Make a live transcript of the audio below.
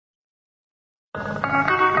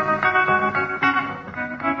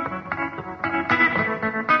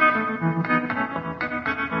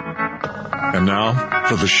And now,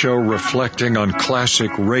 for the show reflecting on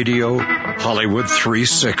classic radio, Hollywood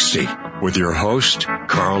 360, with your host,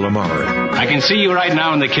 Carl Amari. I can see you right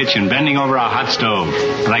now in the kitchen, bending over a hot stove,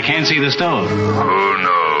 but I can't see the stove. Who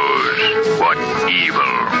knows what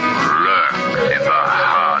evil lurks in the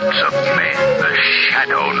hearts of men? The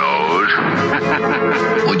shadow knows.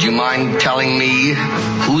 Would you mind telling me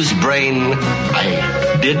whose brain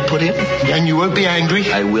I did put in? And you won't be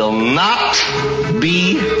angry? I will not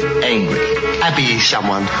be angry. Abby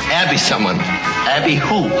someone. Abby someone. Abby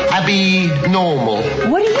who? Abby normal.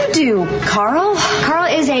 What do you do, Carl? Carl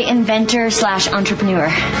is a inventor/entrepreneur.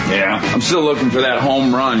 Yeah, I'm still looking for that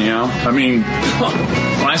home run, you know? I mean,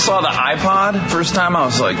 when I saw the iPod first time, I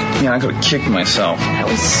was like, I could have kicked myself. That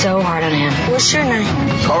was so hard on him. What's your name?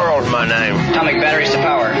 Carl's my name. Atomic batteries to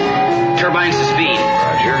power. Turbines to speed.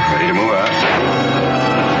 Roger, ready to move out.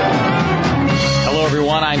 Hello,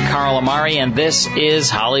 everyone. I'm Carl Amari, and this is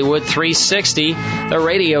Hollywood 360, the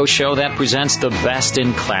radio show that presents the best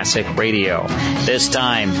in classic radio. This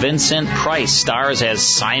time, Vincent Price stars as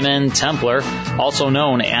Simon Templar, also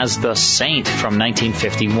known as the Saint from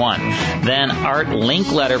 1951. Then Art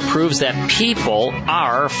Linkletter proves that people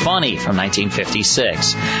are funny from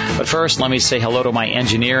 1956. But first, let me say hello to my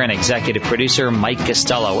engineer and executive producer, Mike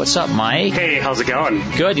Costello. What's up, Mike? Hey, how's it going?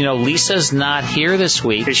 Good. You know, Lisa's not here this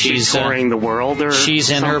week. Is she touring the world or she's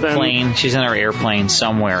in something? her plane. She's in her airplane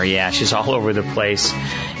somewhere. Yeah, she's all over the place.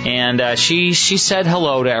 And she said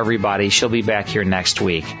hello to everybody. She'll be back here next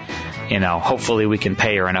week. You know, hopefully we can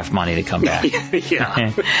pay her enough money to come back.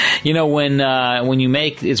 Yeah. You know, when you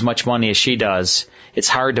make as much money as she does, it's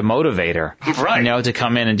hard to motivate her, right? You know, to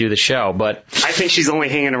come in and do the show. But I think she's only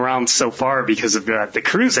hanging around so far because of the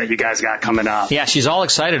cruise that you guys got coming up. Yeah, she's all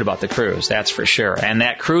excited about the cruise, that's for sure. And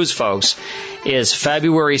that cruise, folks, is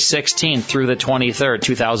February 16th through the 23rd,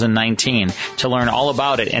 2019. To learn all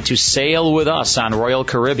about it and to sail with us on Royal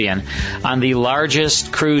Caribbean on the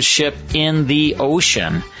largest cruise ship in the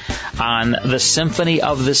ocean, on the Symphony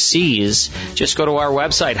of the Seas, just go to our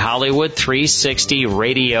website,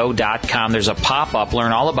 Hollywood360radio.com. There's a pop-up.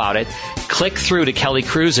 Learn all about it. Click through to Kelly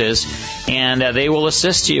Cruises, and they will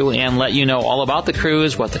assist you and let you know all about the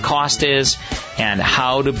cruise, what the cost is, and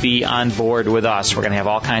how to be on board with us. We're going to have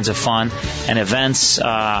all kinds of fun and events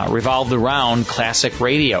revolved around classic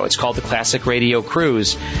radio. It's called the Classic Radio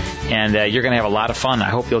Cruise, and you're going to have a lot of fun. I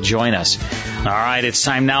hope you'll join us. All right, it's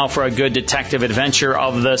time now for a good detective adventure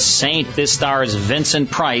of the Saint. This stars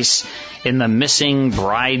Vincent Price in The Missing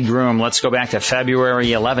Bridegroom. Let's go back to February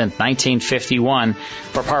 11th, 1951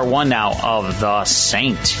 for part one now of The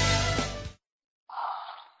Saint.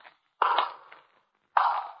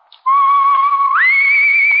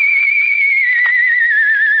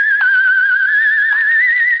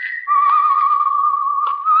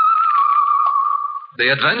 The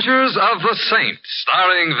Adventures of the Saint,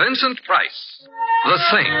 starring Vincent Price. The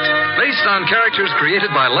Saint, based on characters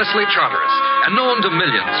created by Leslie Charteris and known to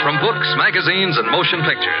millions from books, magazines, and motion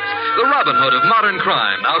pictures. The Robin Hood of modern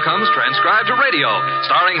crime now comes transcribed to radio,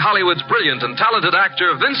 starring Hollywood's brilliant and talented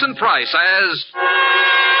actor Vincent Price as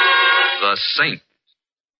the Saint.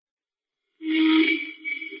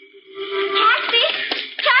 Taxi!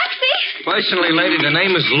 Taxi! Personally, lady, the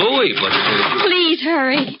name is Louis, but... Please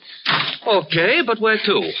hurry. Okay, but where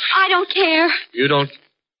to? I don't care. You don't...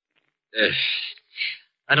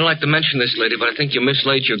 I don't like to mention this, lady, but I think you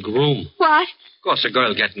mislaid your groom. What? Of course, a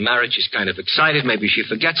girl getting married, she's kind of excited. Maybe she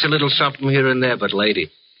forgets a little something here and there, but,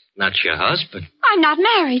 lady, not your husband. I'm not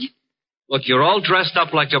married. Look, you're all dressed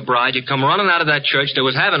up like a bride. You come running out of that church. They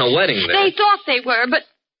was having a wedding there. They thought they were, but...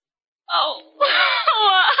 Oh,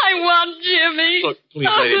 I want Jimmy. Look, please,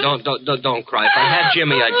 lady, don't cry. If I had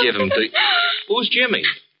Jimmy, I'd give him to you. Who's Jimmy?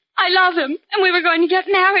 I love him, and we were going to get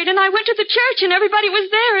married, and I went to the church, and everybody was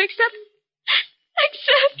there except...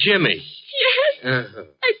 Jimmy. Yes.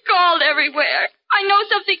 I called everywhere. I know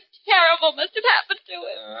something terrible must have happened to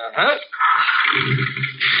him.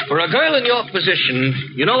 For a girl in your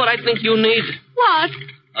position, you know what I think you need? What?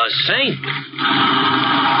 A saint.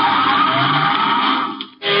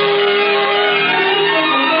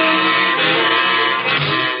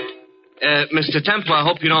 Mr. Templar, I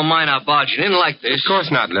hope you don't mind our barging in like this. Of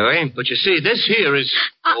course not, Louis. But you see, this here is...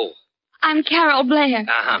 I'm Carol Blair.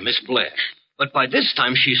 Miss Blair. But by this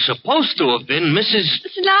time, she's supposed to have been Mrs...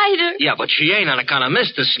 Snyder. Yeah, but she ain't on account of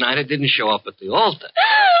Mr. Snyder didn't show up at the altar.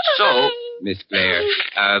 So... Miss Blair,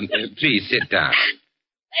 please sit down.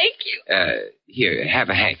 Thank you. Here, have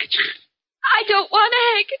a handkerchief. I don't want a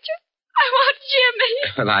handkerchief. I want Jimmy.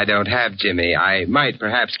 Well, I don't have Jimmy. I might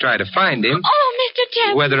perhaps try to find him. Oh, Mr.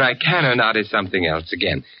 Templar. Whether I can or not is something else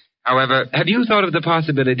again. However, have you thought of the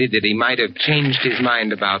possibility that he might have changed his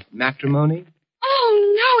mind about matrimony?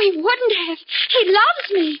 Oh, no, he wouldn't have. He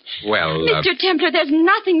loves me. Well, Mr. Templar, there's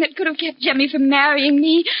nothing that could have kept Jimmy from marrying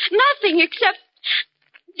me. Nothing except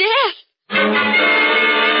death.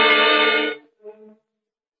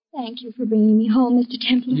 Thank you for bringing me home, Mr.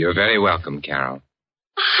 Templar. You're very welcome, Carol.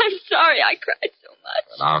 I'm sorry I cried so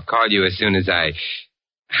much. Well, I'll call you as soon as I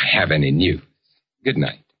have any news. Good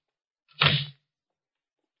night.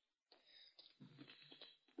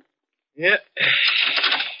 Yeah.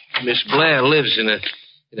 Miss Blair lives in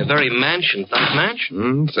a very mansion-type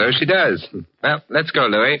mansion. So she does. Well, let's go,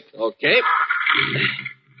 Louis. Okay.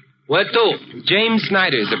 Where to? James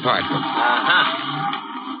Snyder's apartment. Uh-huh.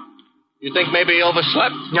 You think maybe he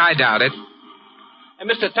overslept? I doubt it. Hey,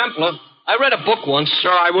 Mr. Templar, I read a book once. So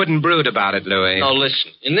I wouldn't brood about it, Louis. No,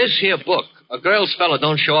 listen. In this here book, a girl's fella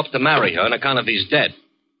don't show up to marry her on account of he's dead.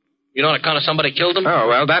 You know, on account of somebody killed him? Oh,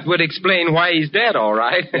 well, that would explain why he's dead, all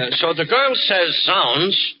right. So the girl says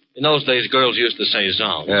zounds. In those days, girls used to say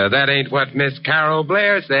zounds. That ain't what Miss Carol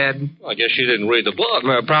Blair said. Well, I guess she didn't read the book.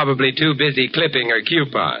 Well, probably too busy clipping her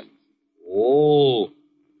coupons. Oh,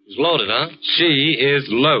 she's loaded, huh? She is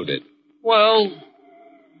loaded. Well,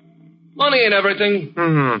 money ain't everything.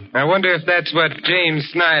 I wonder if that's what James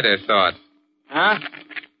Snyder thought. Huh?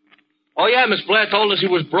 Oh, yeah, Miss Blair told us he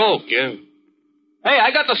was broke, yeah. Hey,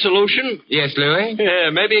 I got the solution. Yes, Louis?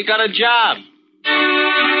 Yeah, maybe he got a job.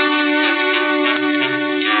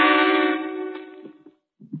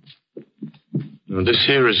 Well, this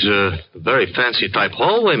here is a very fancy type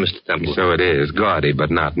hallway, Mr. Temple. So it is. Gaudy,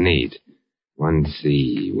 but not neat.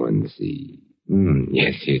 1C, 1C.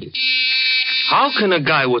 Yes, here it is. How can a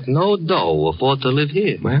guy with no dough afford to live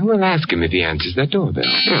here? Well, we'll ask him if he answers that doorbell.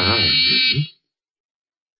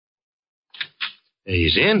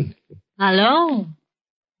 He's in. Hello.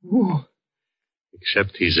 Ooh.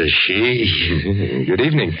 Except he's a she. Good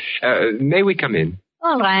evening. May we come in?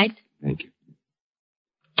 All right. Thank you.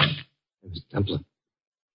 Mr. Templar,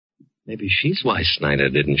 maybe she's why Snyder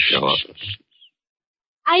didn't show up.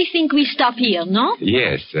 I think we stop here, no?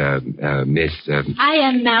 Yes, Miss... I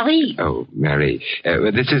am Marie. Oh, Marie.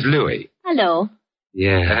 This is Louis. Hello.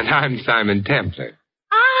 Yeah, and I'm Simon Templar.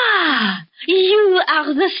 Ah, you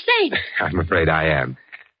are the saint. I'm afraid I am.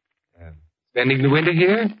 Spending the winter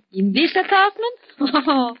here? In this apartment?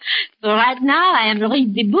 Oh, so right now I am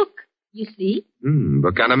reading the book, you see.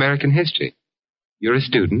 Book on American history. You're a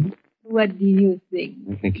student? What do you think?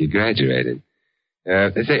 I think you graduated.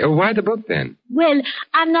 Why the book then? Well,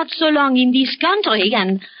 I'm not so long in this country,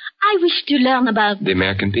 and I wish to learn about... The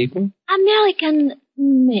American people? American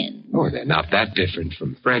men. Oh, they're not that different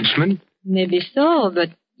from Frenchmen. Maybe so, but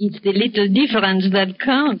it's the little difference that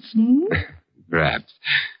counts, Perhaps.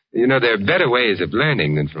 You know, there are better ways of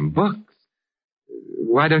learning than from books.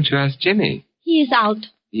 Why don't you ask Jimmy? He is out.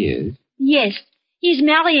 He is? Yes, he's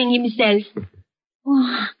marrying himself.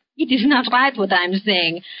 Oh, it is not right what I'm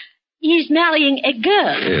saying. He's marrying a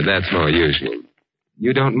girl. Yeah, that's more usual.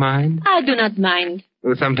 You don't mind? I do not mind.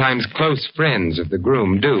 Well, sometimes close friends of the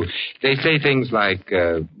groom do. They say things like,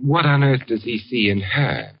 what on earth does he see in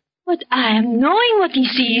her? But I am knowing what he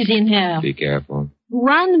sees in her. Be careful.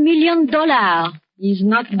 $1 million. He's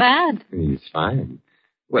not bad. He's fine.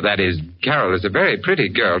 Well, that is, Carol is a very pretty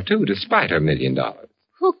girl, too, despite her $1 million.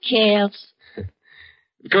 Who cares?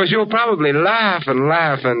 Because you'll probably laugh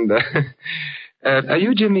and... are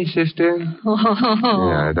you Jimmy's sister? Oh.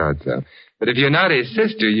 Yeah, I thought so. But if you're not his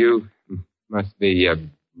sister, you must be...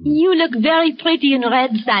 You look very pretty in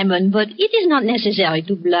red, Simon, but it is not necessary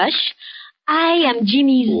to blush. I am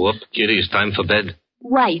Jimmy's... Whoop, Kitty, it's time for bed.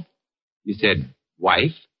 Wife. You said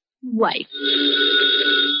wife? Wife.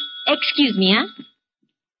 Excuse me, huh?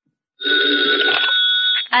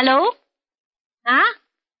 Hello? Huh?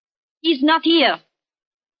 He's not here.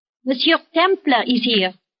 Monsieur Templar is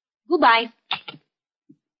here. Goodbye.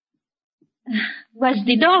 Was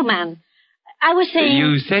the doorman. I was saying...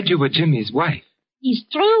 You said you were Jimmy's wife. It's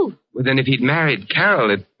true. Well, then if he'd married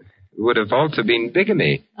Carol, it would have also been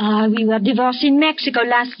bigamy. We were divorced in Mexico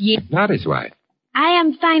last year. Not his wife. I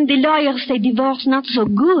am fine. The lawyers say divorce not so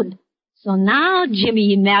good. So now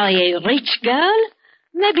Jimmy marry a rich girl?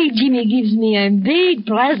 Maybe Jimmy gives me a big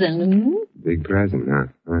present. Big present,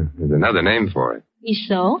 huh? There's another name for it. Is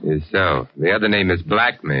so? Is so. The other name is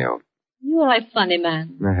blackmail. You are a funny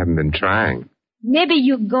man. I haven't been trying. Maybe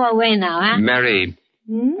you go away now, huh? Mary,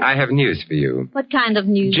 I have news for you. What kind of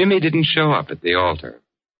news? Jimmy didn't show up at the altar.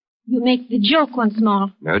 You make the joke once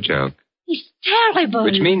more. No joke. It's terrible.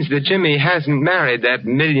 Which means that Jimmy hasn't married that $1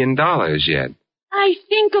 million yet. I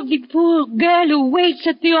think of the poor girl who waits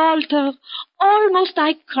at the altar Almost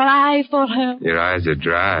I cry for her. Your eyes are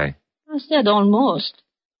dry. I said almost.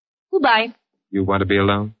 Goodbye. You want to be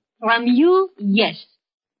alone? From you, yes.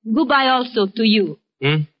 Goodbye also to you.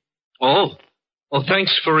 Oh,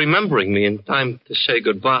 thanks for remembering me in time to say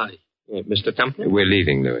goodbye, Mr. Templar. We're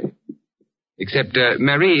leaving, Louis. Except,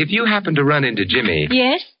 Marie, if you happen to run into Jimmy...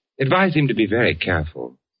 Yes? Advise him to be very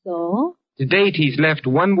careful. So? To date, he's left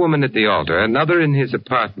one woman at the altar, another in his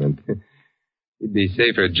apartment. He'd be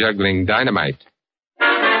safer juggling dynamite.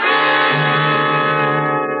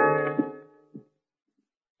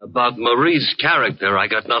 About Marie's character, I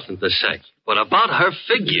got nothing to say. But about her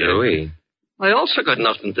figure... Louis. I also got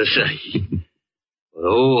nothing to say.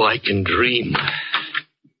 Oh, I can dream.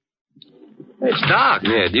 It's dark.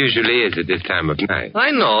 Yeah, it usually is at this time of night.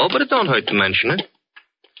 I know, but it don't hurt to mention it.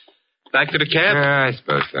 Back to the cab? I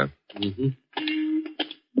suppose so.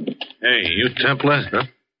 Hey, you Templar? Huh?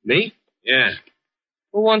 Me? Yeah.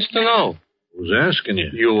 Who wants to know? Who's asking you?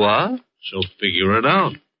 You are? So figure it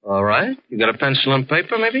out. All right. You got a pencil and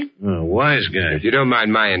paper, maybe? Oh, wise guy. If you don't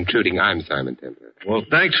mind my intruding, I'm Simon Templar. Well,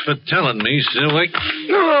 thanks for telling me, Silwick.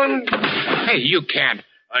 Hey, you can't.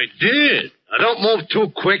 I did. Now, don't move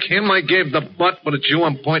too quick. Him I gave the butt, but it's you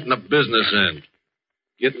I'm pointing the business in.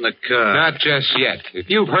 Get in the car. Not just yet. If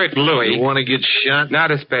you've hurt Louis... You want to get shot?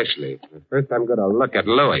 Not especially. First, I'm going to look at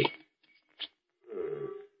Louis.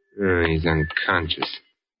 Oh, he's unconscious.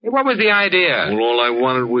 Hey, what was the idea? Well, all I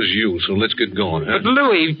wanted was you, so let's get going, huh? But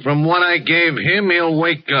Louis... From what I gave him, he'll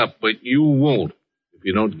wake up, but you won't if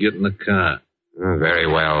you don't get in the car. Oh, very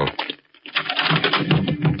well.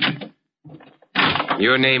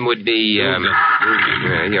 Your name would be, you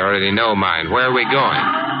already know mine. Where are we going?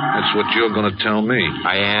 That's what you're going to tell me.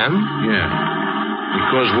 I am? Yeah.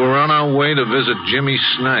 Because we're on our way to visit Jimmy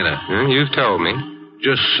Snyder. You've told me.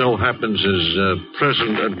 Just so happens his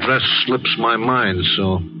present address slips my mind,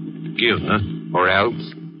 so give, huh? Or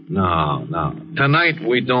else? No. Tonight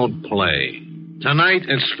we don't play. Tonight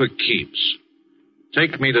it's for keeps.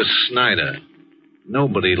 Take me to Snyder.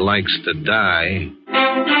 Nobody likes to die.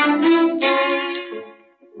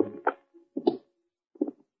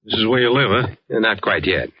 This is where you live, huh? Not quite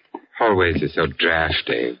yet. Hallways are so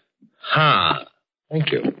drafty. Huh.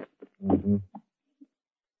 Thank you. Mm-hmm.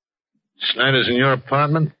 Snyder's in your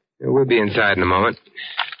apartment? We'll be inside in a moment.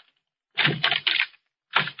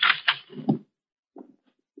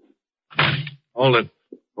 Hold it.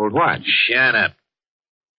 Hold what? Shut up.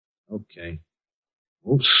 Okay.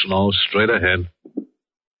 Move slow, straight ahead.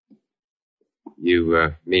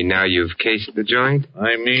 You mean now you've cased the joint?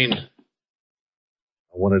 I mean,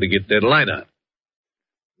 I wanted to get that light on.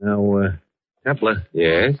 Now, Templar.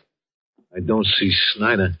 Yes? I don't see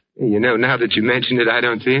Snyder. You know, now that you mention it, I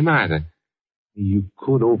don't see him either. You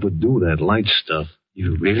could overdo that light stuff.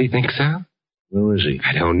 You really think so? Where is he?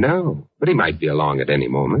 I don't know. But he might be along at any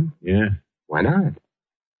moment. Yeah? Why not?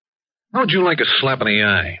 How'd you like a slap in the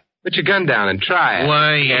eye? Put your gun down and try it.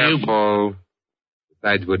 Why, Careful.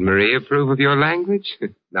 Besides, would Marie approve of your language?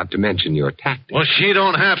 Not to mention your tactics. Well, she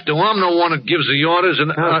don't have to. I'm the one that gives the orders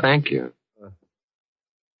and... Oh, thank you.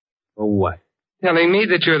 For what? Telling me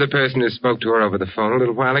that you're the person who spoke to her over the phone a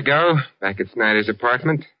little while ago, back at Snyder's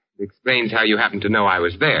apartment. It explains how you happened to know I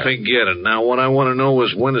was there. Forget it. Now, what I want to know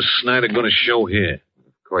is when is Snyder going to show here?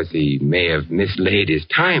 Of course, he may have mislaid his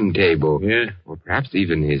timetable. Yeah? Or perhaps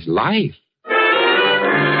even his life.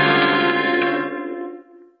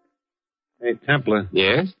 Hey, Templar.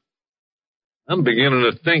 Yes? I'm beginning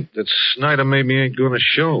to think that Snyder maybe ain't going to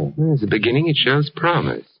show. Well, as a beginning, it shows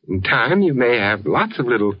promise. In time, you may have lots of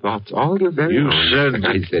little thoughts all your very own. You said...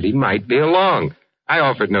 I said he might be along. I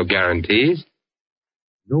offered no guarantees.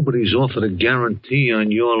 Nobody's offered a guarantee on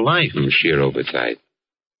your life. Sheer oversight.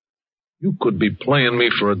 You could be playing me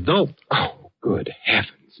for a dope. Oh, good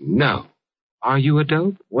heavens, no. Are you a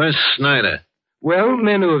dope? Where's Snyder? Well,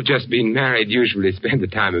 men who have just been married usually spend the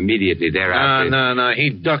time immediately thereafter. No. He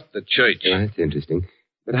ducked the church. Well, that's interesting.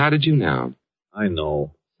 But how did you know? I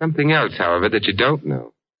know. Something else, however, that you don't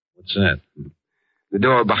know. What's that? The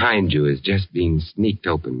door behind you is just being sneaked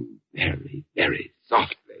open very, very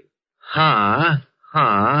softly. Ha.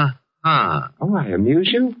 Oh, I amuse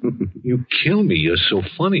you? You kill me. You're so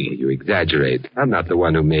funny. You exaggerate. I'm not the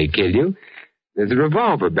one who may kill you. There's a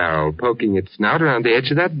revolver barrel poking its snout around the edge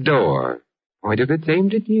of that door. Point of it's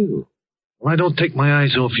aimed at you. Well, I don't take my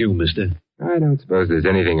eyes off you, mister. I don't suppose there's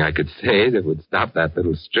anything I could say that would stop that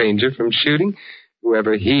little stranger from shooting,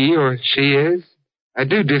 whoever he or she is. I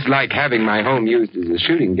do dislike having my home used as a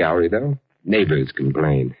shooting gallery, though. Neighbors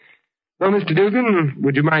complain. So, Mr. Dugan,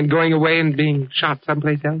 would you mind going away and being shot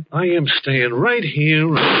someplace else? I am staying right here.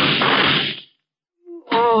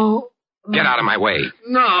 Oh. Get out of my way.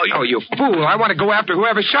 No. Oh, you fool. I want to go after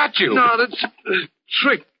whoever shot you. No, that's a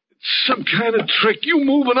trick. It's some kind of trick. You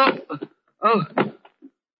moving up.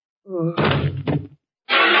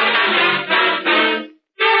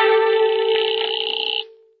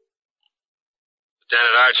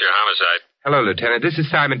 Lieutenant Archer, homicide. Hello, Lieutenant. This is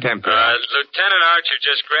Simon Templar. Lieutenant Archer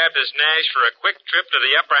just grabbed his Nash for a quick trip to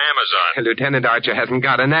the upper Amazon. Lieutenant Archer hasn't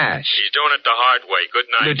got a Nash. He's doing it the hard way. Good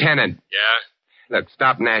night. Lieutenant. Yeah? Look,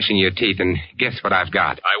 stop gnashing your teeth and guess what I've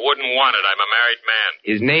got. I wouldn't want it. I'm a married man.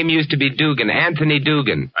 His name used to be Dugan, Anthony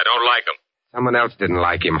Dugan. I don't like him. Someone else didn't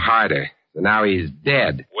like him harder. So now he's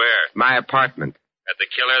dead. Where? My apartment. At the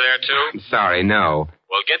killer there, too? I'm sorry, no.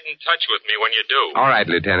 Well, get in touch with me when you do. All right,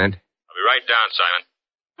 Lieutenant. I'll be right down, Simon.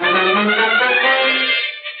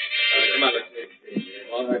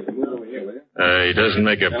 He doesn't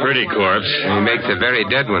make a pretty corpse. He makes a very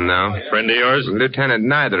dead one, though. Friend of yours? Lieutenant,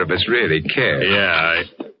 neither of us really care. Yeah,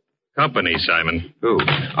 company, Simon. Who?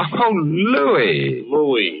 Oh, Louis.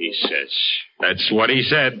 Louis, he says. That's what he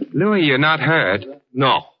said. Louis, you're not hurt.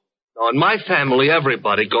 No. No, in my family,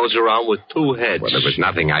 everybody goes around with two heads. Well, there was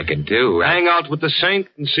nothing I could do. Hang out with the saint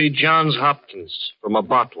and see Johns Hopkins from a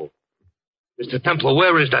bottle. Mr. Templar,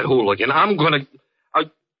 where is that hooligan? I'm going to...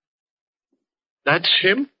 That's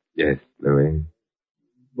him? Yes, Louis.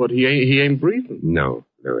 But he ain't breathing. No,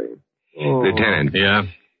 Louis. Oh. Lieutenant. Yeah?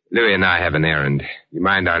 Louis and I have an errand. You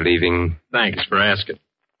mind our leaving? Thanks for asking.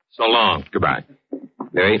 So long. Goodbye.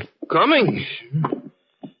 Louis? Coming.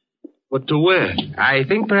 But to where? I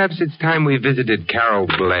think perhaps it's time we visited Carol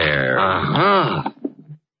Blair. Uh-huh.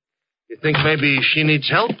 You think maybe she needs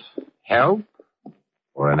help? Help?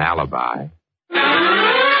 Or an alibi?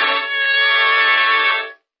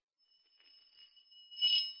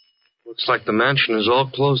 Looks like the mansion is all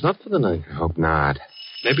closed up for the night. I hope not.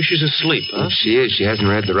 Maybe she's asleep, huh? If she is, she hasn't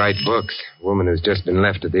read the right books. A woman who's just been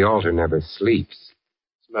left at the altar never sleeps.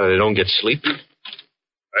 They don't get sleep?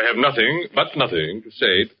 I have nothing to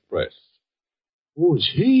say to the press. Who is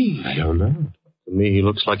he? I don't know. To me, he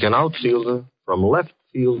looks like an outfielder. From left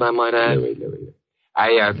field, I might add. Louis.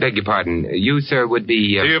 I beg your pardon. You, sir, would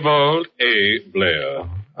be... Theobald A. Blair.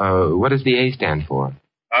 What does the A stand for?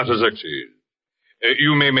 Artaxerxes.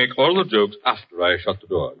 You may make all the jokes after I shut the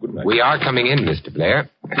door. Good night. We are coming in, Mr.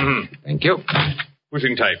 Blair. Thank you.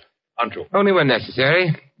 Pushing type. Uncle. Only when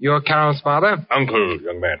necessary. You're Carol's father? Uncle,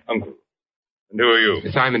 young man. Uncle. And who are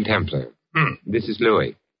you? Simon Templar. This is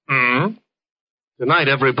Louis. Tonight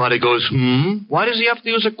everybody goes, Why does he have to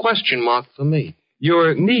use a question mark for me?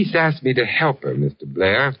 Your niece asked me to help her, Mr.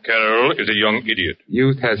 Blair. Carol is a young idiot.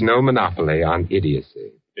 Youth has no monopoly on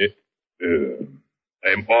idiocy.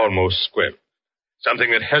 I'm almost square.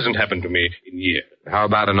 Something that hasn't happened to me in years. How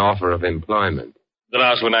about an offer of employment? The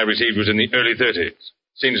last one I received was in the early 30s.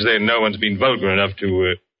 Since then, no one's been vulgar enough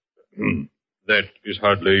to... That is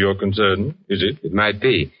hardly your concern, is it? It might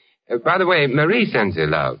be. By the way, Marie sends her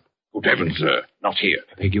love. Good heavens, sir. Not here.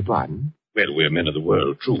 I beg your pardon? Well, we're men of the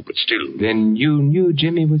world, true, but still... Then you knew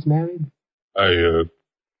Jimmy was married?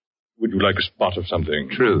 Would you like a spot of something?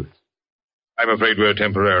 Truth. I'm afraid we're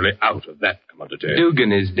temporarily out of that commodity.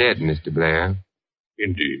 Dugan is dead, Mr. Blair.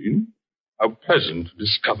 Indeed. How pleasant to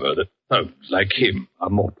discover that thugs like him are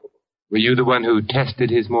mortal. Were you the one who tested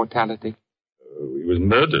his mortality? He was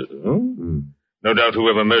murdered, huh? No doubt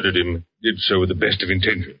whoever murdered him did so with the best of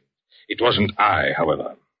intentions. It wasn't I,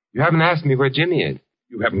 however. You haven't asked me where Jimmy is.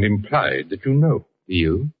 You haven't implied that you know. Do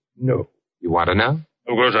you? No. You want to know?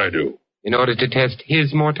 Of course I do. In order to test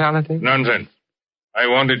his mortality? Nonsense. I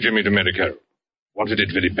wanted Jimmy to marry Carol. Wanted it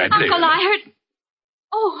very badly. Uncle, I heard...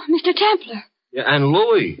 Oh, Mr. Templar. Yeah, and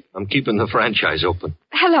Louis. I'm keeping the franchise open.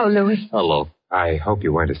 Hello, Louis. Hello. I hope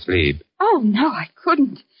you weren't asleep. Oh, no, I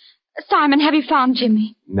couldn't. Simon, have you found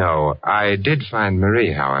Jimmy? No, I did find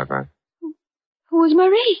Marie, however. Who is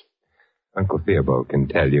Marie? Uncle Theobald can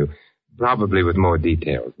tell you, probably with more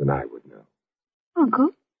details than I would know. Uncle?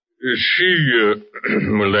 She,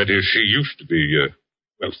 that is, she used to be,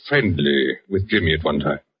 friendly with Jimmy at one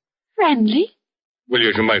time. Friendly? Well,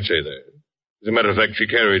 yes, you might say that. As a matter of fact, she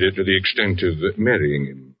carried it to the extent of marrying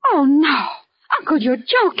him. Oh, no. Uncle, you're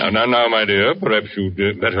joking. Now, my dear, perhaps you'd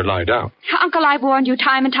better lie down. Uncle, I've warned you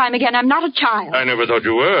time and time again. I'm not a child. I never thought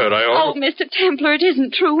you were. Oh, Mr. Templar, it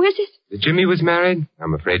isn't true, is it? That Jimmy was married?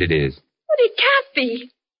 I'm afraid it is. But it can't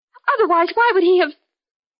be. Otherwise, why would he have...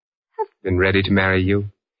 Been ready to marry you?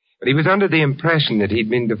 But he was under the impression that he'd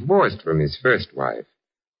been divorced from his first wife.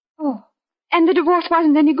 Oh, and the divorce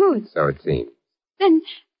wasn't any good? So it seems. Then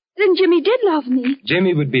Jimmy did love me.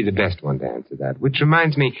 Jimmy would be the best one to answer that. Which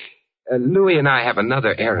reminds me, Louis and I have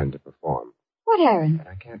another errand to perform. What errand?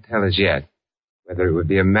 I can't tell as yet. whether it would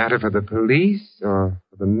be a matter for the police or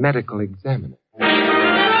for the medical examiner.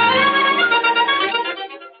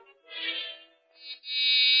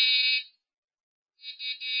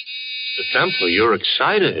 Mr. Temple, you're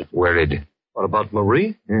excited. Worried. What about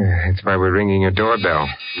Marie? Yeah, that's why we're ringing your doorbell.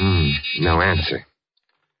 No answer.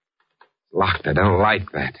 Locked. I don't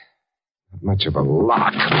like that. Not much of a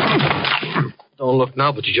lock. Don't look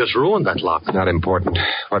now, but you just ruined that lock. It's not important.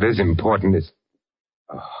 What is important is...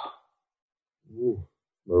 Ooh,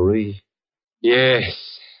 Marie.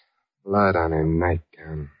 Yes. Blood on her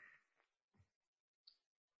nightgown.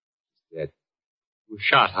 Dead. Was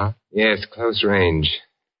shot, huh? Yes, close range.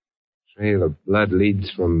 Trail of blood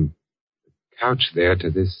leads from the couch there to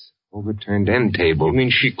this overturned end table. You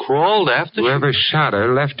mean she crawled after? Whoever shot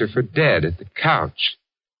her left her for dead at the couch.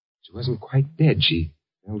 She wasn't quite dead. She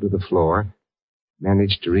fell to the floor,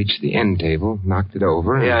 managed to reach the end table, knocked it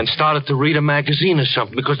over. Yeah, and started to read a magazine or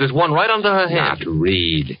something, because there's one right under her head. Not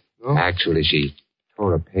read. Oh? Actually, she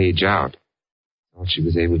tore a page out. All she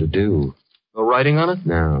was able to do. No writing on it?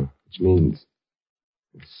 No, which means...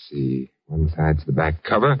 Let's see. One side's the back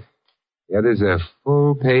cover. The other's a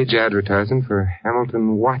full-page advertisement for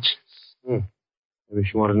Hamilton watches. Maybe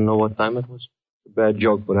she wanted to know what time it was. It's a bad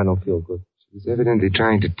joke, but I don't feel good. She was evidently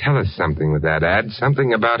trying to tell us something with that ad.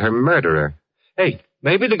 Something about her murderer. Hey,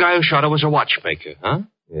 maybe the guy who shot her was a watchmaker, huh?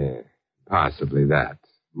 Yeah, possibly that.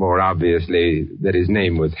 More obviously that his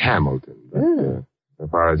name was Hamilton. But so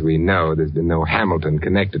far as we know, there's been no Hamilton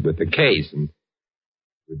connected with the case, and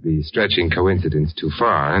it would be stretching coincidence too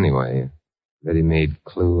far anyway. Ready-made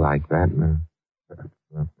clue like that, no.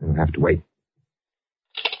 Well, we'll have to wait.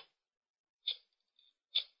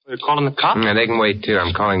 You're calling the cops? Yeah, they can wait, too.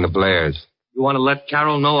 I'm calling the Blairs. You want to let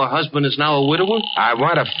Carol know her husband is now a widower? I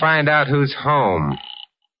want to find out who's home.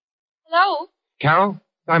 Hello? Carol?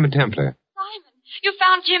 Simon Templar. Simon, you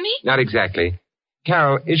found Jimmy? Not exactly.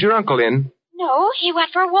 Carol, is your uncle in? No, he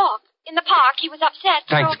went for a walk. In the park, he was upset.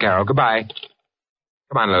 Thanks, Carol. Goodbye.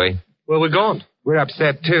 Come on, Louie. Where are we going? We're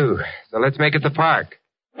upset, too. So let's make it the park.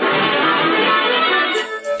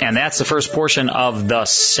 And that's the first portion of The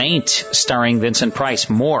Saint, starring Vincent Price.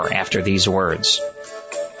 More after these words.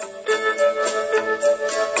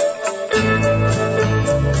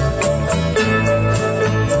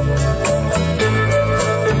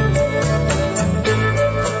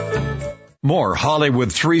 More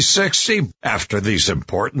Hollywood 360 after these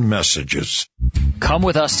important messages. Come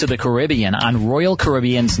with us to the Caribbean on Royal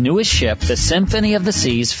Caribbean's newest ship, the Symphony of the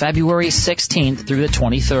Seas, February 16th through the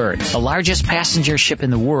 23rd. The largest passenger ship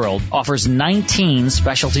in the world offers 19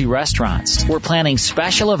 specialty restaurants. We're planning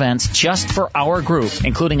special events just for our group,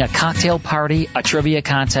 including a cocktail party, a trivia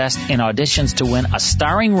contest, and auditions to win a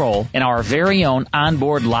starring role in our very own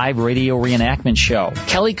onboard live radio reenactment show.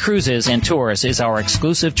 Kelly Cruises and Tours is our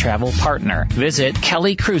exclusive travel partner. Visit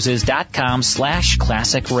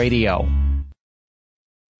kellycruises.com/classic radio.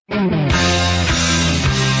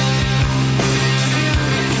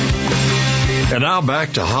 And now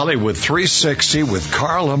back to Hollywood 360 with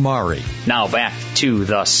Carl Amari. Now back to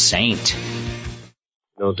The Saint.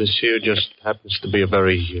 No, this here just happens to be a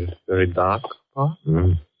very dark part.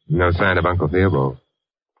 No sign of Uncle Theobald.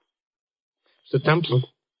 Mr. Templar,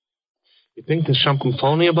 you think there's something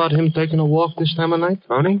phony about him taking a walk this time of night?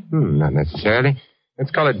 Phony? Not necessarily.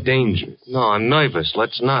 Let's call it dangerous. No, I'm nervous.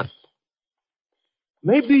 Let's not.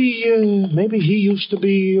 Maybe he used to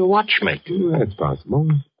be a watchmaker. That's possible.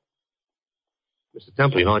 Mr.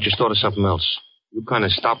 Temple, I just thought of something else. You kind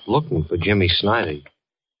of stopped looking for Jimmy Snyder. You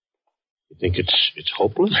think it's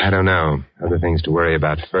hopeless? I don't know. Other things to worry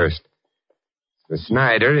about first. For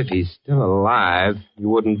Snyder, if he's still alive... You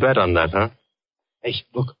wouldn't bet on that, huh? Hey,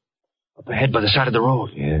 look. Up ahead by the side of the road.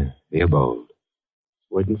 Yeah, Theobald.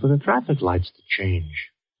 Waiting for the traffic lights to change.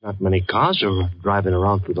 Not many cars are driving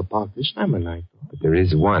around through the park this time of night. But there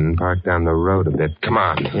is one parked down the road a bit. Come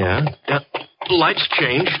on. Yeah. The lights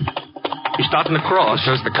change. He's starting to cross.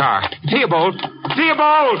 So's the car. Theobald!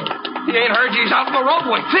 Theobald! He ain't heard you. He's out on the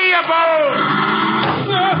roadway. Theobald!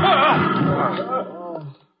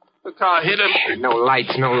 The car hit him. No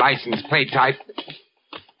lights, no license plate type.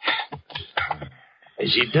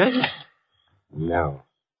 Is he dead? No.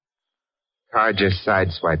 Car just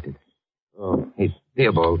sideswiped him. Oh, hey,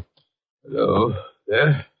 Theobald. Hello,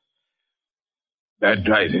 there? Bad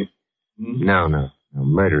driving? No,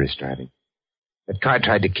 murderous driving. That car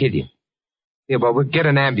tried to kill you. Theobald, we'll get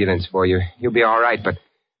an ambulance for you. You'll be all right, but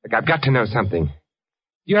look, I've got to know something. Do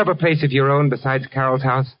you have a place of your own besides Carol's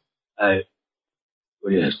house? Well,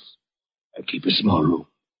 yes. I keep a small room.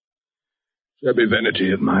 Shabby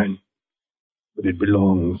vanity of mine. But it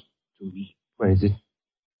belongs to me. Where is it?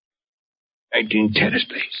 19 Terrace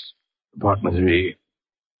Place. Apartment 3.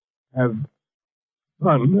 Have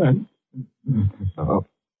fun. Oh.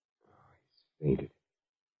 He's fainted.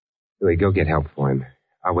 Louis, go get help for him.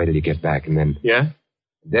 I'll wait till you get back, and then... Yeah?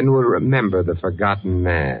 Then we'll remember the forgotten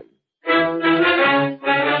man.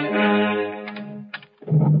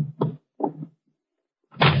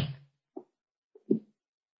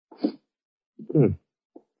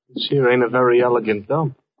 This here ain't a very elegant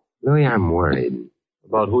dump. Louis, I'm worried.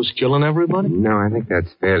 About who's killing everybody? No, I think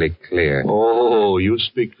that's fairly clear. Oh, you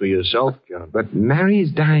speak for yourself, John. But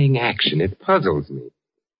Mary's dying action, it puzzles me.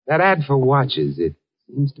 That ad for watches, it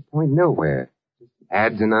seems to point nowhere. It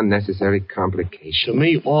adds an unnecessary complication. To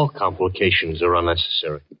me, all complications are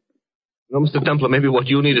unnecessary. No, Mr. Templar, maybe what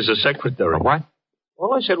you need is a secretary. What?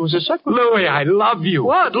 All I said was a secretary. Louis, I love you.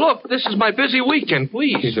 What? Look, this is my busy weekend,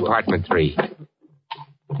 please. Here's apartment 3.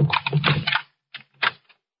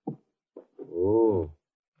 Oh.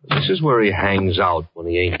 This is where he hangs out when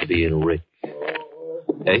he ain't being rich.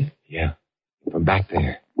 Hey? Yeah. From back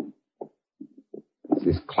there. It's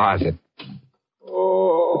this closet.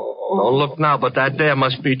 Don't look now, but that there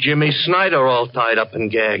must be Jimmy Snyder all tied up and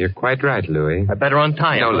gagged. You're quite right, Louis. I better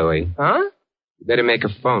untie him. No, Louis. Huh? You better make a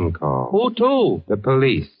phone call. Who to? The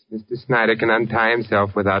police. Mr. Snyder can untie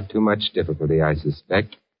himself without too much difficulty, I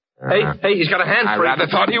suspect. Hey, he's got a hand I free. rather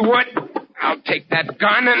thought he would. I'll take that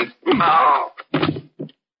gun and... Oh.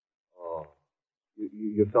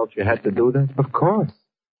 You felt you had to do that? Of course.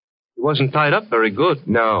 He wasn't tied up very good.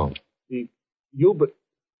 No.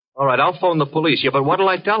 All right, I'll phone the police. Yeah, but what'll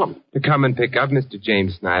I tell them? To come and pick up Mr.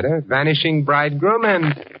 James Snyder, vanishing bridegroom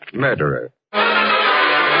and murderer.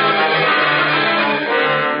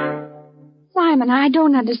 Simon, I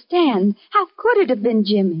don't understand. How could it have been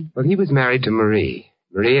Jimmy? Well, he was married to Marie.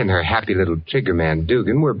 Marie and her happy little triggerman,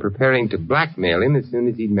 Dugan, were preparing to blackmail him as soon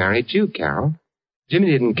as he'd married you, Carol.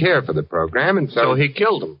 Jimmy didn't care for the program, and so he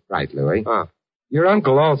killed him. Right, Louis. Huh. Your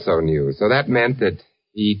uncle also knew, so that meant that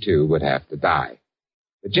he, too, would have to die.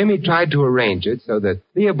 But Jimmy tried to arrange it so that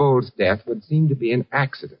Theobald's death would seem to be an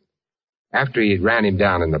accident. After he ran him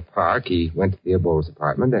down in the park, he went to Theobald's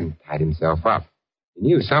apartment and tied himself up. He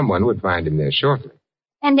knew someone would find him there shortly.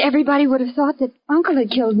 And everybody would have thought that Uncle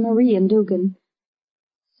had killed Marie and Dugan.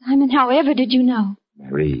 Simon, however did you know?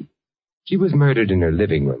 Marie. She was murdered in her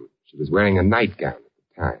living room. She was wearing a nightgown at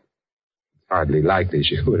the time. It's hardly likely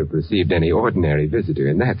she would have received any ordinary visitor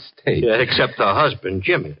in that state. Yeah, except her husband,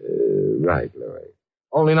 Jimmy. Right, Louis.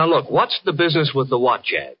 Only now look, what's the business with the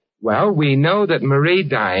watch ad? Well, we know that Marie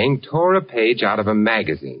dying tore a page out of a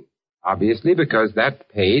magazine. Obviously because that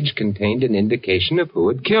page contained an indication of who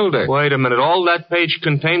had killed her. Wait a minute. All that page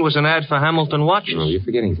contained was an ad for Hamilton watches. Oh, you're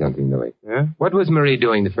forgetting something, Louis. Yeah? What was Marie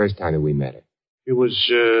doing the first time that we met her? She was,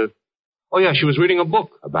 she was reading a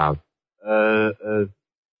book. About?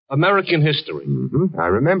 American history. Mm-hmm. I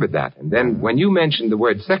remembered that. And then when you mentioned the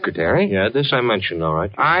word secretary... Yeah, this I mentioned, all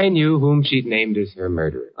right. I knew whom she'd named as her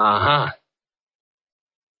murderer. Uh-huh.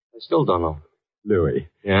 I still don't know. Louis.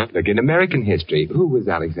 Yeah? Look, in American history, who was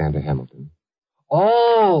Alexander Hamilton?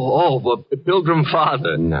 The Pilgrim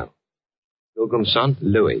Father. No. Pilgrim Son?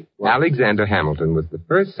 Louis. What? Alexander Hamilton was the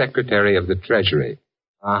first Secretary of the Treasury.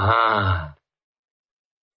 Uh-huh.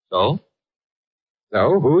 So?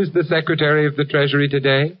 So, who's the Secretary of the Treasury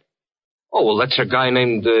today? Oh, well, that's a guy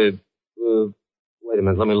named, wait a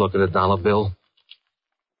minute, let me look at a dollar bill.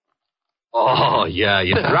 Oh, yeah.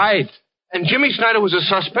 Right. And Jimmy Snyder was a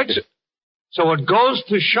suspect. So it goes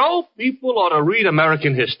to show people ought to read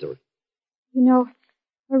American history. You know,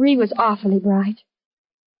 Marie was awfully bright.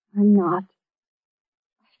 I'm not.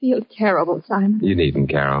 I feel terrible, Simon. You needn't,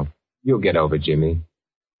 Carol. You'll get over Jimmy.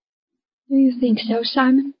 Do you think so,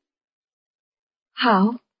 Simon?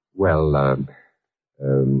 How? Well,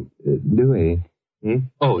 Louis. Hmm?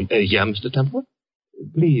 Oh, yeah, Mr. Templar?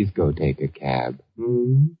 Please go take a cab.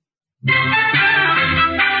 Hmm?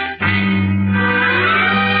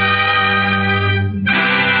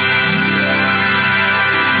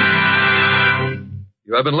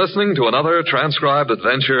 You have been listening to another transcribed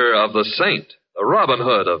adventure of the Saint, the Robin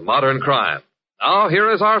Hood of modern crime. Now,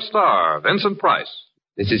 here is our star, Vincent Price.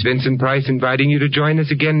 This is Vincent Price inviting you to join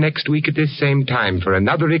us again next week at this same time for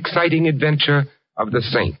another exciting adventure of the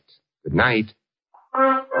Saint. Good night.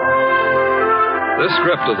 This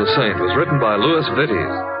script of The Saint was written by Louis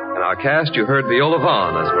Vittes. In our cast, you heard Viola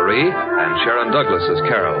Vaughn as Marie and Sharon Douglas as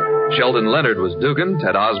Carol. Sheldon Leonard was Dugan,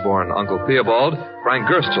 Ted Osborne, Uncle Theobald, Frank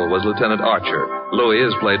Gerstle was Lieutenant Archer. Louis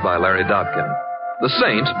is played by Larry Dodkin. The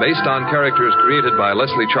Saint, based on characters created by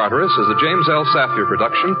Leslie Charteris, is a James L. Safir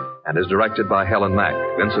production and is directed by Helen Mack.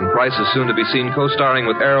 Vincent Price is soon to be seen co-starring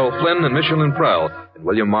with Errol Flynn and Michelin Prell in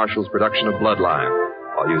William Marshall's production of Bloodline.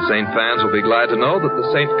 All you Saint fans will be glad to know that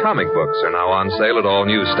the Saint comic books are now on sale at all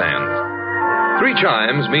newsstands. 3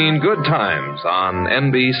 chimes mean good times on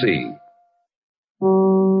NBC.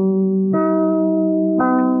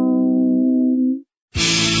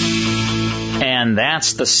 And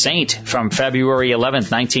that's The Saint from February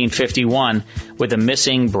 11th, 1951, with The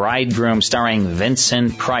Missing Bridegroom starring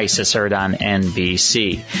Vincent Price. It's heard on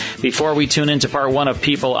NBC. Before we tune into part 1 of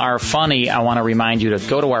People Are Funny, I want to remind you to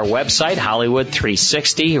go to our website,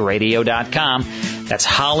 Hollywood360radio.com. That's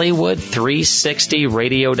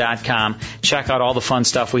Hollywood360radio.com. Check out all the fun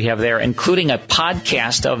stuff we have there, including a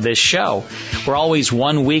podcast of this show. We're always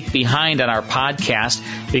 1 week behind on our podcast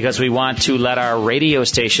because we want to let our radio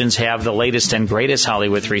stations have the latest and greatest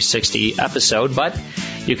Hollywood 360 episode, but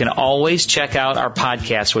you can always check out our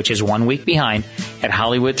podcast, which is 1 week behind, at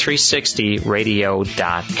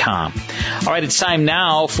Hollywood360radio.com. All right, it's time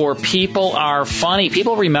now for People Are Funny.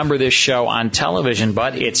 People remember this show on television,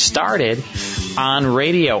 but it started on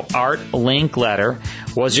radio. Art Linkletter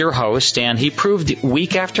was your host, and he proved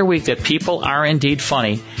week after week that people are indeed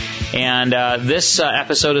funny. And this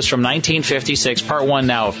episode is from 1956, part 1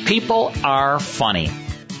 now of People Are Funny.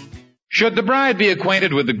 Should the bride be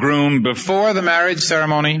acquainted with the groom before the marriage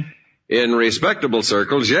ceremony? In respectable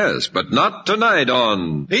circles, yes, but not tonight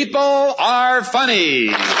on People Are Funny.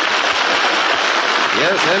 Yes,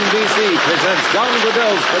 NBC presents John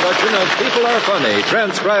Goodell's production of People Are Funny,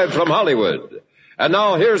 transcribed from Hollywood. And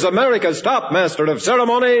now here's America's top master of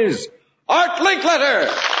ceremonies, Art Linkletter.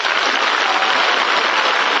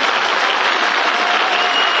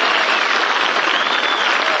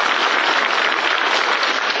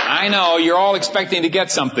 I know you're all expecting to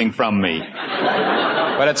get something from me,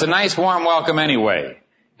 but it's a nice warm welcome anyway.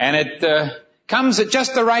 And it comes at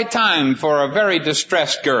just the right time for a very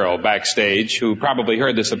distressed girl backstage who probably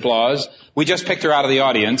heard this applause. We just picked her out of the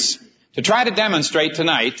audience to try to demonstrate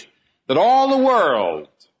tonight that all the world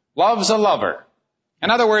loves a lover.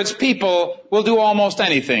 In other words, people will do almost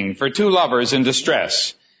anything for 2 lovers in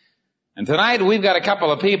distress. And tonight we've got a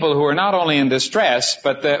couple of people who are not only in distress,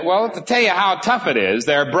 but, to tell you how tough it is,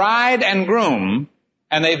 they're bride and groom,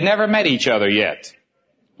 and they've never met each other yet.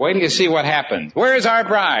 Wait till you see what happens. Where's our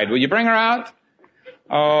bride? Will you bring her out?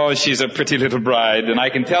 Oh, she's a pretty little bride, and I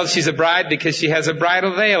can tell she's a bride because she has a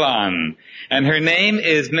bridal veil on. And her name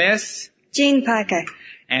is Miss Jean Parker.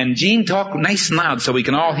 And Jean, talk nice and loud so we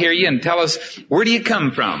can all hear you, and tell us, where do you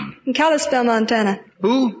come from? In Kalispell, Montana.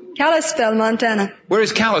 Who? Kalispell, Montana. Where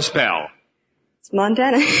is Kalispell? It's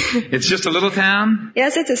Montana. It's just a little town?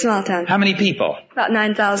 Yes, it's a small town. How many people? About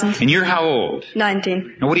 9,000. And you're how old?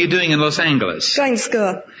 19. And what are you doing in Los Angeles? Going to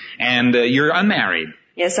school. And you're unmarried?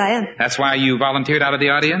 Yes, I am. That's why you volunteered out of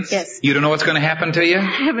the audience? Yes. You don't know what's going to happen to you?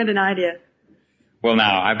 I haven't an idea. Well,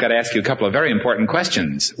 now, I've got to ask you a couple of very important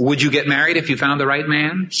questions. Would you get married if you found the right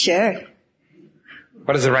man? Sure.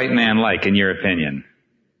 What is the right man like, in your opinion?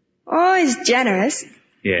 Oh, he's generous.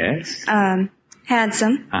 Yes.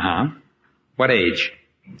 Handsome. Uh-huh. What age?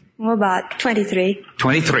 Well, about 23.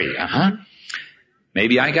 23, uh-huh.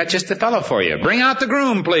 Maybe I got just the fellow for you. Bring out the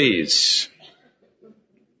groom, please.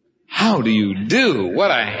 How do you do?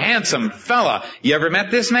 What a handsome fella. You ever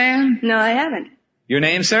met this man? No, I haven't. Your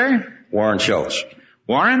name, sir? Warren Schultz.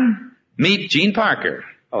 Warren, meet Gene Parker.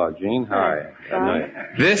 Hello, Gene. Hi.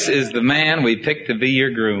 This is the man we picked to be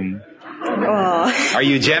your groom. Oh. Are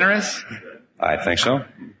you generous? I think so.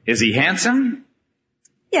 Is he handsome?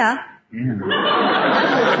 Yeah.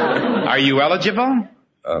 Are you eligible?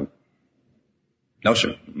 No,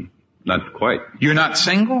 sir. Not quite. You're not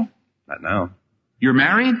single? Not now. You're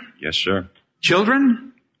married? Yes, sir.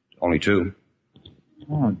 Children? Only 2.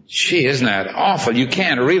 Oh, gee, isn't that awful? You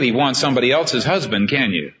can't really want somebody else's husband,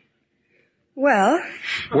 can you? Well.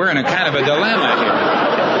 We're in a kind of a dilemma here.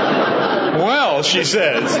 Well, she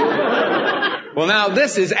says. Well, now,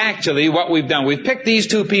 this is actually what we've done. We've picked these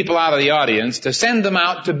 2 people out of the audience to send them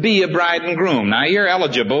out to be a bride and groom. Now, you're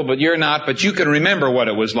eligible, but you're not, but you can remember what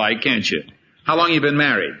it was like, can't you? How long you been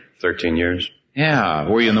married? 13 years. Yeah.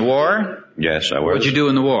 Were you in the war? Yes, I was. What'd you do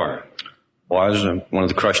in the war? Well, I was one of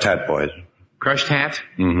the crushed hat boys. Crushed hat?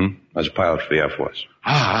 Mm-hmm. I was a pilot for the Air Force.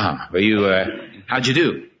 Well, how'd you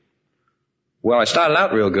do? Well, I started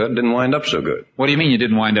out real good, didn't wind up so good. What do you mean you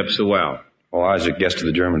didn't wind up so well? Oh, I was a guest of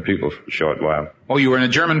the German people for a short while. Oh, you were in a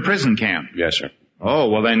German prison camp? Yes, sir. Oh,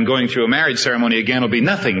 well then going through a marriage ceremony again will be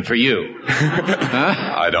nothing for you.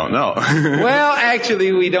 Huh? I don't know. Well,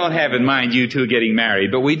 actually, we don't have in mind you 2 getting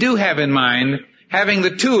married, but we do have in mind having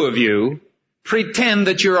the 2 of you pretend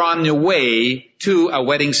that you're on your way to a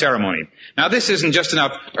wedding ceremony. Now, this isn't just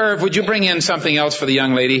enough. Irv, would you bring in something else for the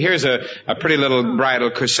young lady? Here's a pretty little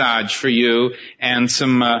bridal corsage for you and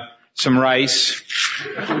some some rice,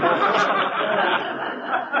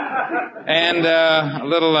 and a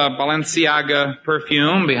little Balenciaga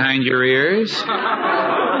perfume behind your ears.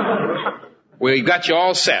 We got you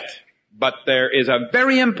all set. But there is a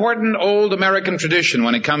very important old American tradition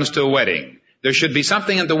when it comes to a wedding. There should be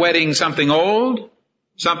something at the wedding, something old,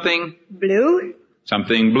 something blue,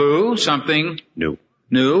 something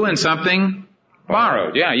new, and something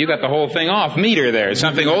borrowed. Yeah, you got the whole thing off meter there.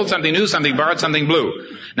 Something old, something new, something borrowed, something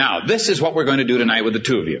blue. Now, this is what we're going to do tonight with the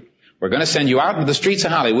two of you. We're going to send you out into the streets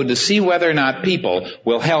of Hollywood to see whether or not people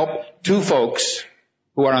will help two folks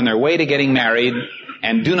who are on their way to getting married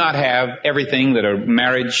and do not have everything that a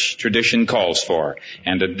marriage tradition calls for.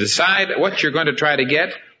 And to decide what you're going to try to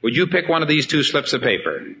get, would you pick one of these two slips of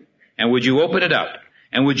paper? And would you open it up?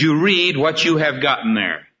 And would you read what you have gotten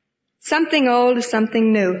there? Something old,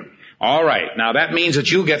 something new. All right. Now that means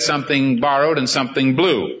that you get something borrowed and something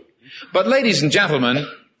blue. But ladies and gentlemen,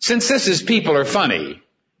 since this is People Are Funny,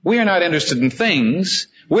 we are not interested in things.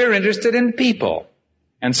 We're interested in people.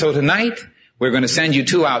 And so tonight, we're going to send you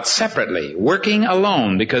two out separately, working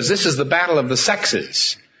alone, because this is the battle of the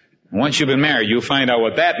sexes. And once you've been married, you'll find out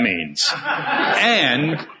what that means.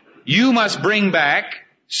 And you must bring back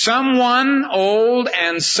someone old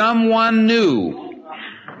and someone new.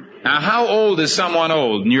 Now, how old is someone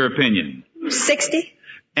old, in your opinion? 60.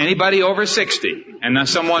 Anybody over 60. And now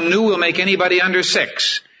someone new will make anybody under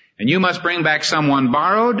 6. And you must bring back someone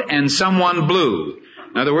borrowed and someone blue.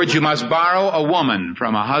 In other words, you must borrow a woman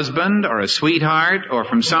from a husband or a sweetheart or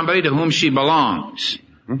from somebody to whom she belongs,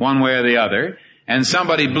 one way or the other. And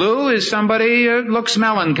somebody blue is somebody who looks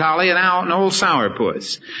melancholy and an old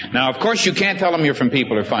sourpuss. Now, of course, you can't tell them you're from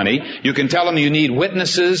People Are Funny. You can tell them you need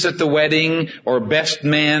witnesses at the wedding or best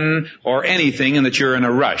men or anything and that you're in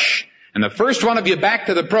a rush. And the first one of you back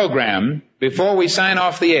to the program, before we sign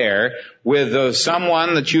off the air, with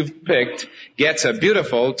someone that you've picked, gets a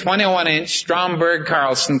beautiful 21-inch Stromberg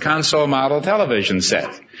Carlson console model television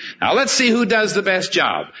set. Now let's see who does the best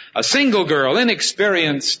job. A single girl,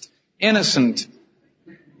 inexperienced, innocent.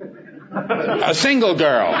 A single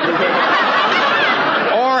girl. Or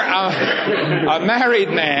a married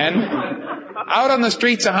man out on the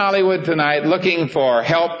streets of Hollywood tonight looking for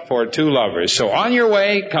help for two lovers. So on your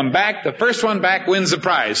way, come back. The first one back wins the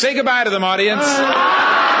prize. Say goodbye to them, audience. There you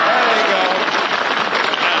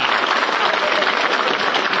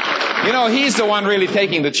go. You know, he's the one really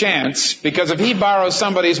taking the chance, because if he borrows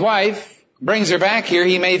somebody's wife, brings her back here,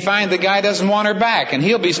 he may find the guy doesn't want her back, and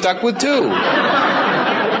he'll be stuck with two.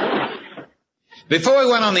 Before we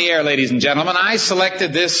went on the air, ladies and gentlemen, I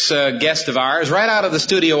selected this guest of ours right out of the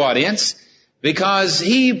studio audience, because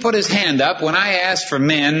he put his hand up when I asked for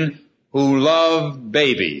men who love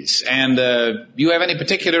babies. And you have any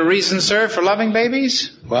particular reason, sir, for loving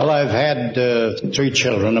babies? Well, I've had 3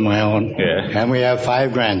 children of my own, and we have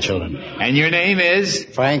 5 grandchildren. And your name is?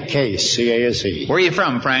 Frank Case, C-A-S-E. Where are you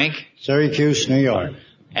from, Frank? Syracuse, New York.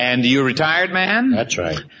 And you're a retired man? That's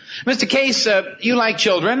right. Mr. Case, you like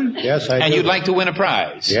children? Yes, I do. And you'd like to win a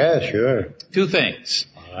prize? Yeah, sure. 2 things.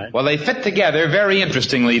 Right. Well, they fit together very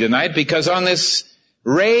interestingly tonight, because on this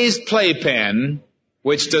raised playpen,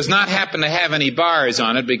 which does not happen to have any bars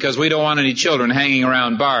on it because we don't want any children hanging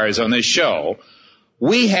around bars on this show,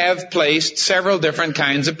 we have placed several different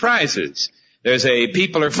kinds of prizes. There's a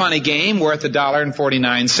People Are Funny game worth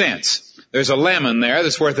 $1.49. There's a lemon there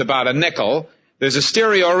that's worth about a nickel. There's a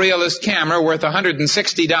stereo realist camera worth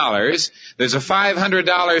 $160. There's a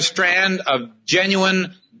 $500 strand of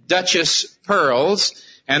genuine Duchess pearls.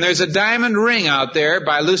 And there's a diamond ring out there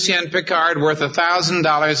by Lucien Picard worth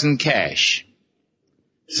 $1,000 in cash.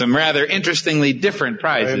 Some rather interestingly different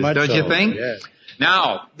prizes, don't you think? Yes.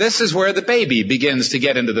 Now, this is where the baby begins to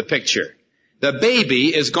get into the picture. The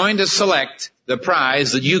baby is going to select the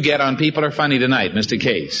prize that you get on People Are Funny tonight, Mr.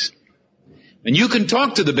 Case. And you can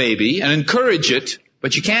talk to the baby and encourage it,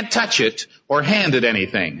 but you can't touch it or hand it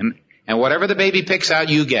anything. And whatever the baby picks out,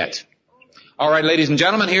 you get. All right, ladies and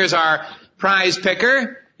gentlemen, here's our prize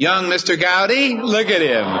picker, young Mr. Gowdy. Look at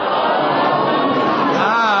him.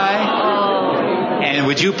 Hi. And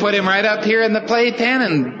would you put him right up here in the playpen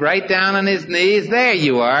and right down on his knees? There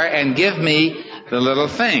you are. And give me the little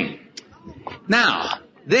thing. Now,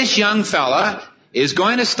 this young fella is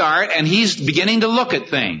going to start, and he's beginning to look at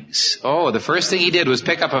things. Oh, the first thing he did was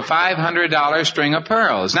pick up a $500 string of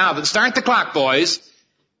pearls. Now, start the clock, boys.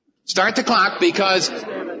 Start the clock, because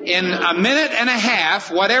in a minute and a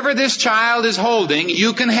half, whatever this child is holding,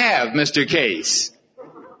 you can have, Mr. Case.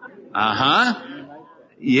 Uh-huh.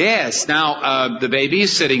 Yes. Now, the baby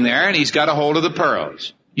is sitting there, and he's got a hold of the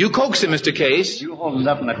pearls. You coax him, Mr. Case. You hold it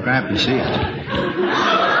up and let Grampy see it. You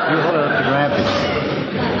hold it up to Grampy.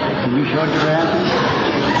 Can you show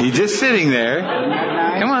Grant? He's just sitting there.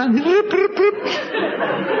 Come on.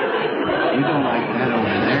 You don't like that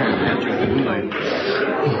over there. That's what you like.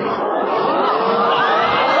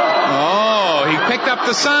 Oh, he picked up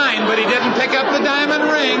the sign, but he didn't pick up the diamond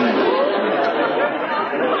ring.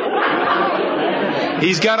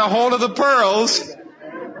 He's got a hold of the pearls.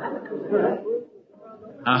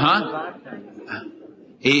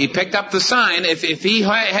 He picked up the sign. If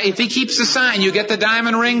he keeps the sign, you get the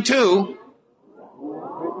diamond ring too.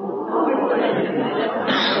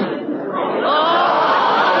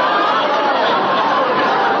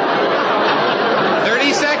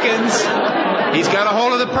 He's got a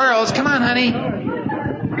hold of the pearls. Come on, honey.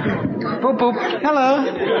 Boop, boop. Hello.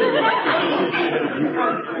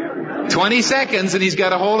 20 seconds and he's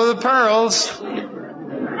got a hold of the pearls.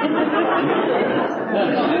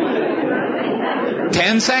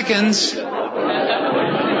 10 seconds.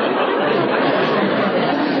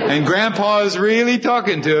 And Grandpa is really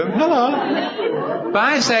talking to him. Hello.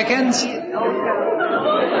 5 seconds.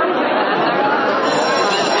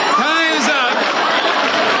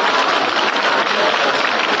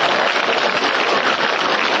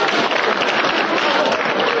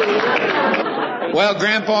 Well,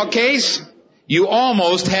 Grandpa Case, you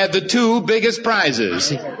almost had the two biggest prizes.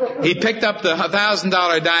 He picked up the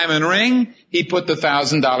 $1,000 diamond ring. He put the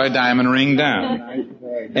 $1,000 diamond ring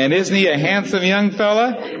down. And isn't he a handsome young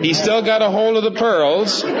fella? He still got a hold of the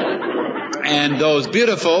pearls. And those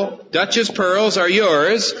beautiful Duchess pearls are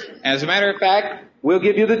yours. As a matter of fact, we'll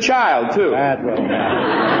give you the child, too.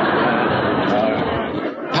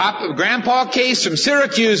 Grandpa Case from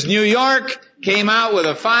Syracuse, New York, came out with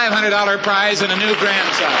a $500 prize and a new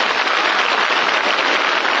grandson.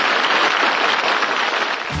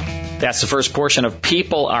 That's the first portion of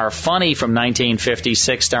People Are Funny from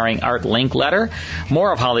 1956, starring Art Linkletter.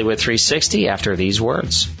 More of Hollywood 360 after these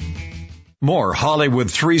words. More Hollywood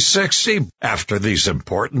 360 after these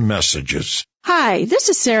important messages. Hi, this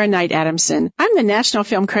is Sarah Knight Adamson. I'm the national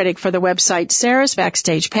film critic for the website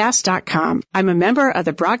sarahsbackstagepass.com. I'm a member of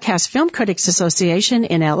the Broadcast Film Critics Association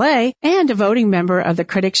in LA and a voting member of the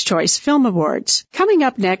Critics' Choice Film Awards. Coming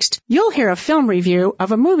up next, you'll hear a film review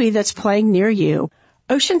of a movie that's playing near you.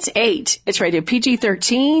 Ocean's 8. It's rated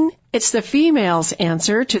PG-13. It's the female's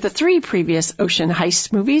answer to the 3 previous ocean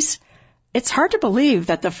heist movies. It's hard to believe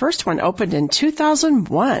that the first one opened in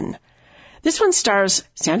 2001. This one stars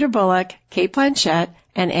Sandra Bullock, Cate Blanchett,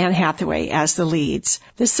 and Anne Hathaway as the leads.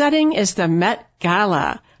 The setting is the Met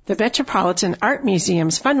Gala, the Metropolitan Art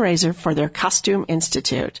Museum's fundraiser for their Costume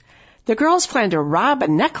Institute. The girls plan to rob a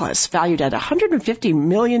necklace valued at $150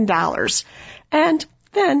 million. And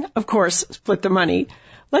then, of course, split the money.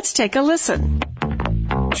 Let's take a listen.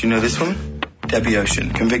 Do you know this woman? Debbie Ocean,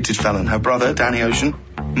 convicted felon. Her brother, Danny Ocean,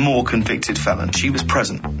 more convicted felon. She was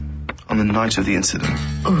present on the night of the incident.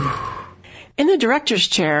 Ooh. In the director's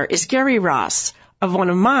chair is Gary Ross of one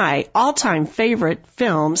of my all-time favorite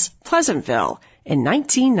films, Pleasantville, in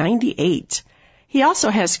 1998. He also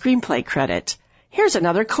has screenplay credit. Here's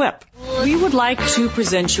another clip. We would like to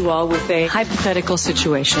present you all with a hypothetical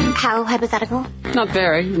situation. How hypothetical? Not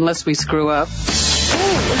very, unless we screw up.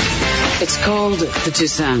 It's called the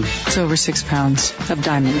Toussaint. It's over 6 pounds of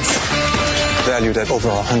diamonds. Valued at over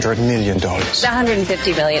 $100 million.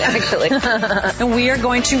 $150 million, actually. And we are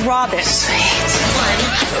going to rob it.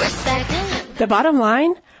 The bottom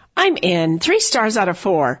line? I'm in. 3 stars out of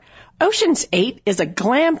 4. Ocean's 8 is a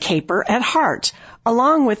glam caper at heart,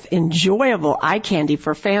 along with enjoyable eye candy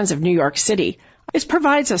for fans of New York City. It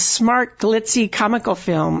provides a smart, glitzy, comical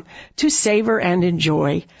film to savor and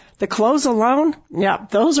enjoy. The clothes alone?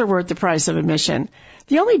 Yep, those are worth the price of admission.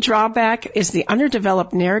 The only drawback is the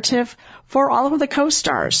underdeveloped narrative for all of the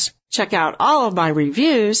co-stars. Check out all of my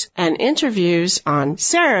reviews and interviews on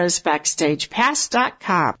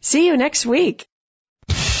sarahsbackstagepass.com. See you next week.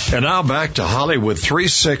 And now back to Hollywood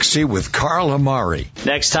 360 with Carl Amari.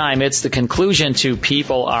 Next time, it's the conclusion to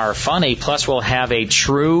People Are Funny, plus we'll have a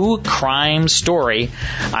true crime story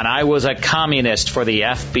on I Was a Communist for the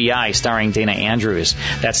FBI, starring Dana Andrews.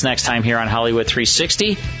 That's next time here on Hollywood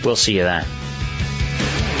 360. We'll see you then.